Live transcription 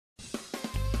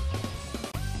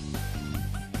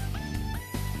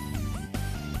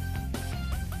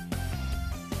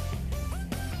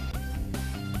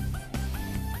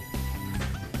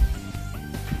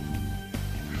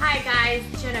Alright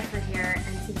guys, Jennifer here,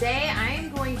 and today I am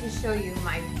going to show you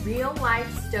my real life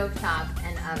stovetop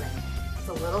and oven. It's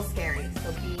a little scary,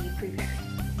 so be prepared.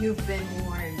 You've been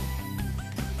warned.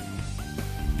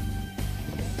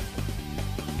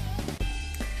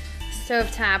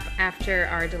 Stovetop after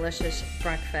our delicious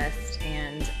breakfast,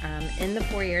 and in the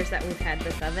 4 years that we've had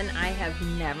this oven, I have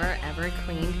never ever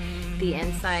cleaned the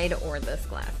inside or this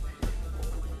glass.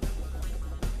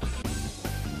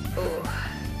 Oh.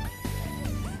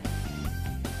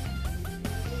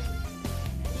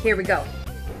 Here we go.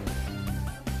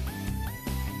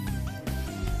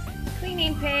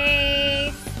 Cleaning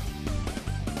paste.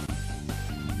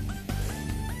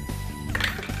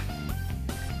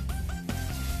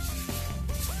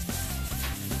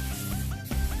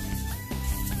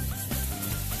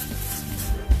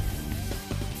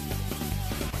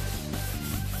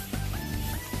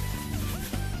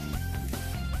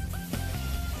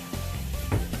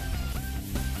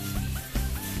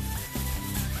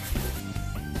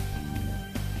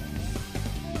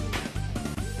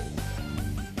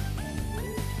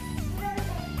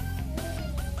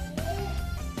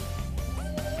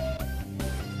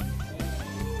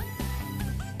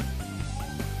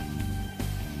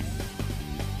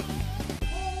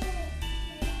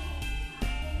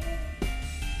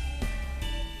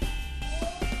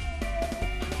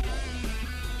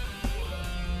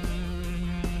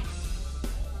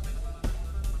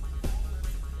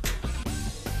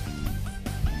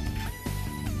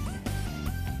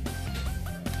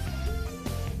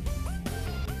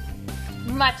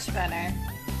 Much better.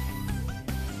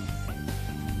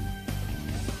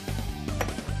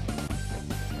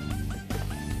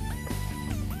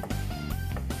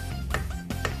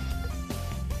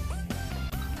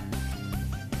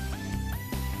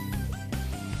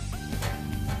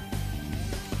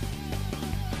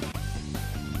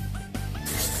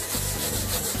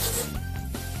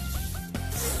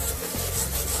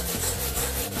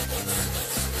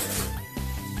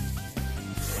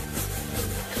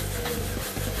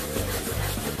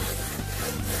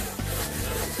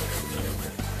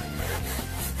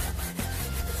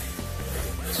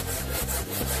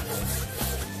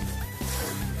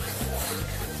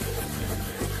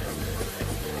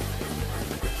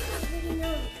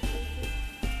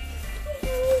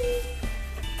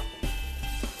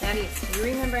 Daddy, do you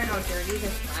remember how dirty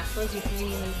this glass was? You couldn't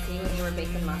even see when you were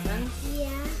baking muffins? Yeah.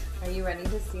 Are you ready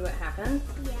to see what happened?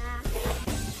 Yeah.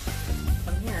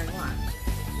 Come here and watch.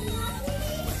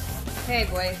 Okay,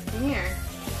 boys, come here.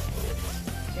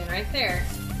 Stand right there.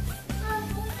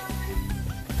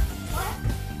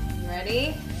 You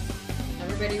ready?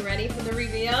 Everybody ready for the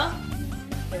reveal?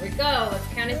 Here we go. Let's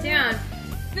count it down.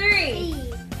 3,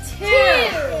 2,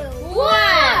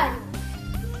 1.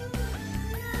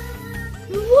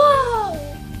 Whoa!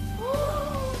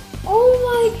 Oh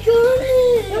my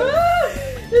goodness!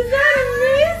 Is that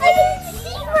amazing? I can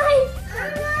see my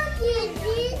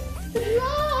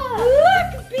Look,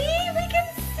 B, we can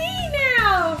see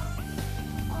now.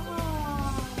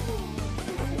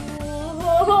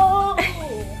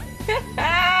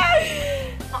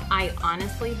 I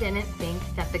honestly didn't think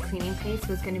that the cleaning paste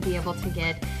was going to be able to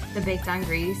get the baked on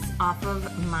grease off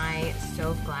of my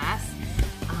stove glass.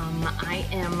 I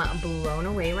am blown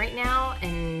away right now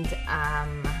and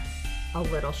a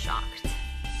little shocked.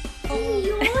 Oh,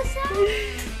 you also?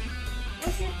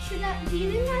 Do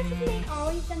you think I should make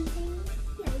always something?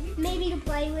 Maybe to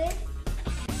play with?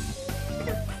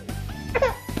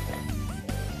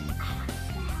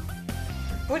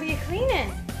 What are you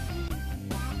cleaning?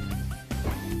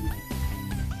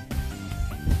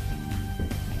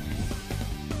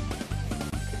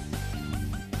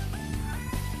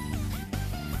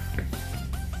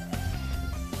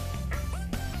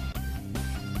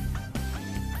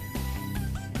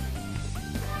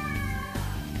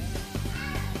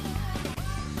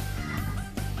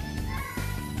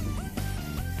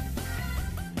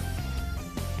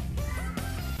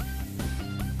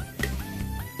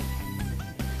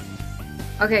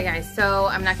 Okay guys, so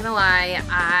I'm not gonna lie,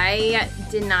 I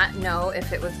did not know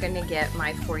if it was gonna get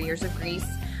my 4 years of grease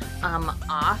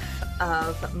off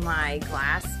of my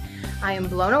glass. I am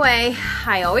blown away.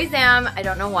 I always am. I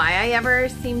don't know why I ever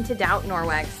seem to doubt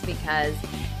Norwex, because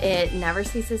it never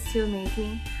ceases to amaze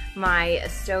me. My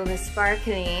stove is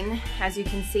sparkling, as you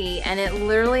can see, and it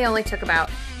literally only took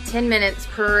about 10 minutes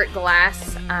per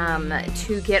glass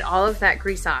to get all of that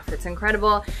grease off. It's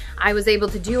incredible. I was able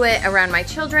to do it around my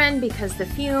children because the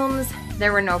fumes,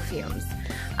 there were no fumes.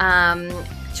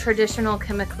 Traditional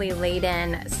chemically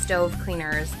laden stove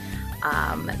cleaners,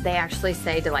 they actually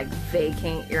say to like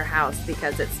vacate your house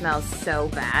because it smells so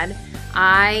bad.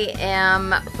 I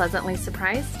am pleasantly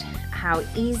surprised. how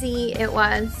easy it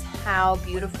was, how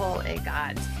beautiful it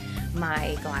got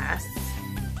my glass.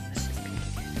 Let's just peek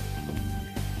again.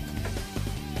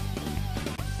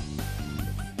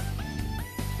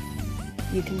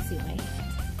 You can see my hand.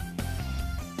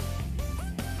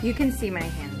 You can see my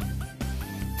hand.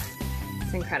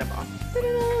 It's incredible.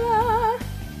 Ta-da!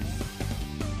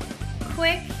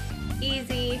 Quick,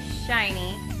 easy,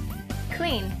 shiny,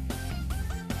 clean.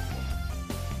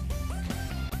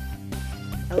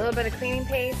 A little bit of cleaning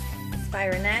paste,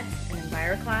 Spironette, an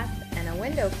EnviroCloth, and a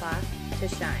window cloth to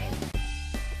shine.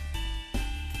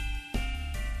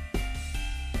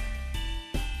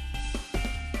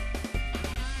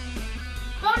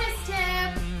 Bonus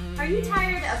tip! Are you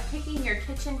tired of picking your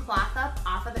kitchen cloth up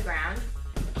off of the ground?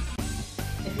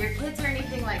 If your kids are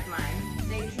anything like mine,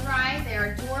 they dry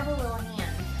their adorable little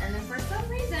hands, and then for some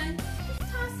reason,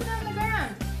 just toss it on the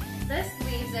ground. This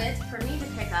leaves it for me to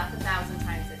pick up 1,000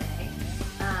 times a day,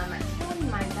 killing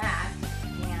my back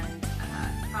and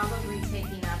probably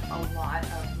taking up a lot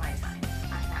of my time.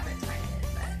 I haven't timed it,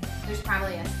 but there's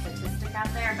probably a statistic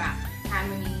out there about how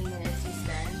many minutes you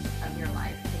spend of your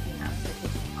life picking up the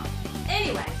kitchen cloth.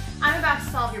 Anyway, I'm about to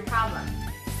solve your problem.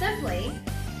 Simply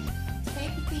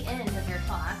take the end of your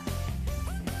cloth,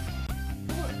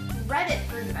 thread it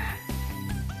through the back,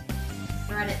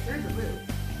 thread it through the loop,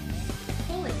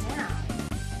 pull it down.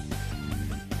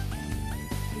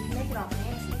 You can make it all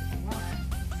fancy if you want.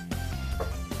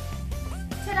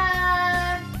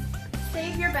 Ta-da!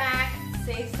 Save your back,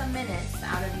 save some minutes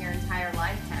out of your entire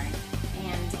lifetime,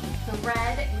 and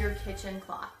thread your kitchen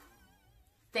cloth.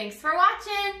 Thanks for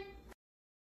watching!